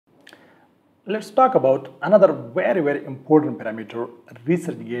Let's talk about another very important parameter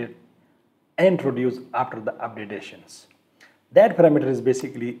ResearchGate introduced after the updations. That parameter is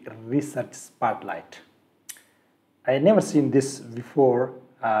basically Research Spotlight. I never seen this before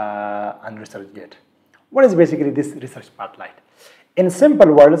on ResearchGate. What is basically this Research Spotlight? In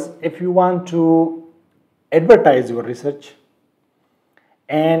simple words, if you want to advertise your research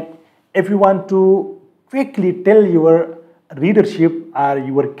and if you want to quickly tell your readership or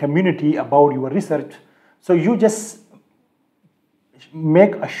your community about your research, so you just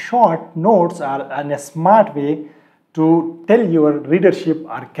make a short notes or in a smart way to tell your readership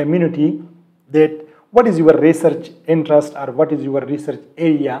or community that what is your research interest or what is your research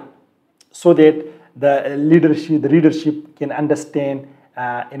area, so that the readership can understand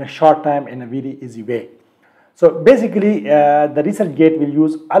in a short time in a very easy way. So basically the ResearchGate will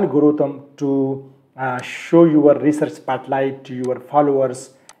use algorithm to show your research spotlight to your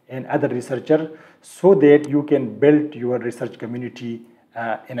followers and other researchers, so that you can build your research community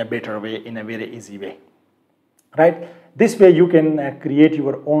in a better way, in a very easy way, right? This way you can create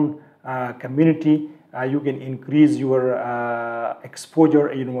your own community, you can increase your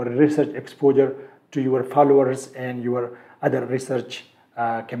exposure, your research exposure to your followers and your other research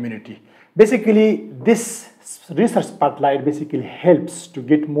community. Basically this research spotlight basically helps to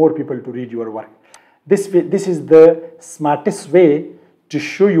get more people to read your work. This is the smartest way to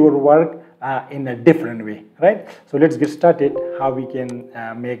show your work in a different way, right? So let's get started how we can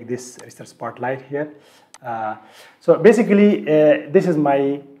make this research spotlight here. So basically this is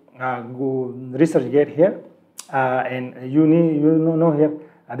my ResearchGate here, and you know here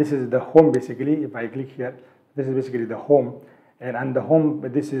this is the home. Basically if I click here, this is basically the home, and on the home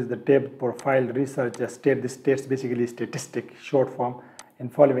this is the tab profile research state. This states basically statistic short form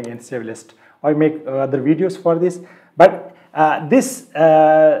and following and save list. I make other videos for this, but this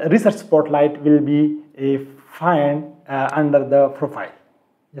research spotlight will be found under the profile.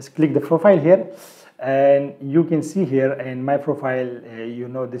 Just click the profile here, and you can see here in my profile, you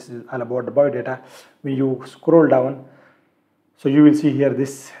know, this is all about the biodata. When you scroll down, so you will see here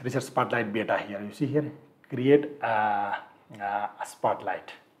this research spotlight beta here. You see here, create a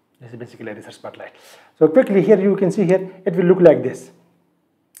spotlight. This is basically a research spotlight. So quickly here you can see here, it will look like this,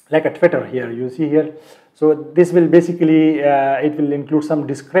 like a Twitter here, you see here. So this will basically, it will include some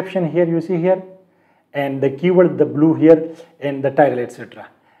description here, you see here, and the keyword, the blue here, and the title, etc.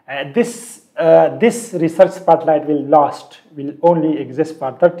 This research spotlight will only exist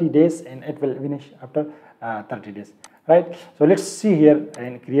for 30 days, and it will finish after 30 days, right? So let's see here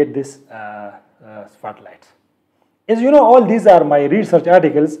and create this spotlight. As you know, all these are my research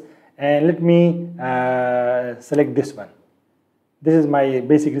articles, and let me select this one. This is my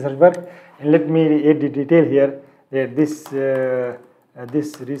basic research work, and let me add the detail here that this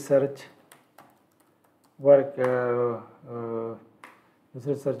research work,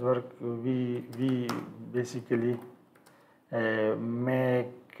 we basically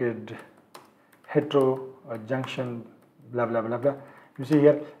make heterojunction blah blah blah blah. You see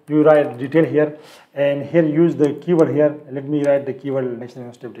here, you write detail here, and here use the keyword here. Let me write the keyword National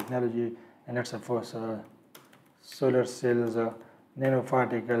Institute of Technology, and let's suppose solar cells,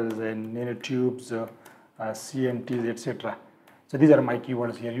 nanoparticles and nanotubes, CMTs, etc. So these are my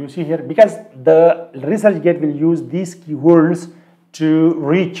keywords here. You see here, because the ResearchGate will use these keywords to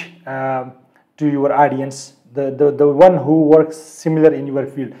reach to your audience, the one who works similar in your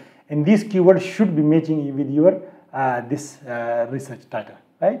field, and these keywords should be matching with your this research title,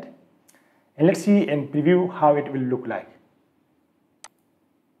 right? And let's see and preview how it will look like.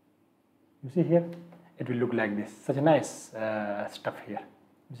 You see here, it will look like this. Such a nice stuff here.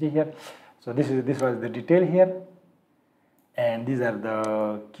 You see here. So this was the detail here, and these are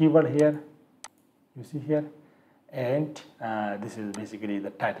the keyword here. You see here, and this is basically the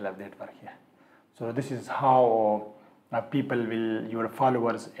title of that work here. So this is how people will, your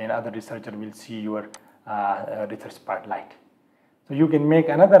followers and other researchers will see your research spotlight. So you can make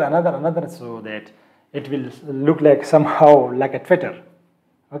another, so that it will look like somehow like a Twitter.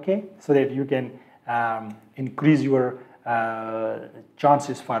 Okay, so that you can increase your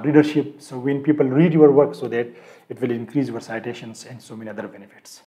chances for readership. So when people read your work, so that it will increase your citations and so many other benefits.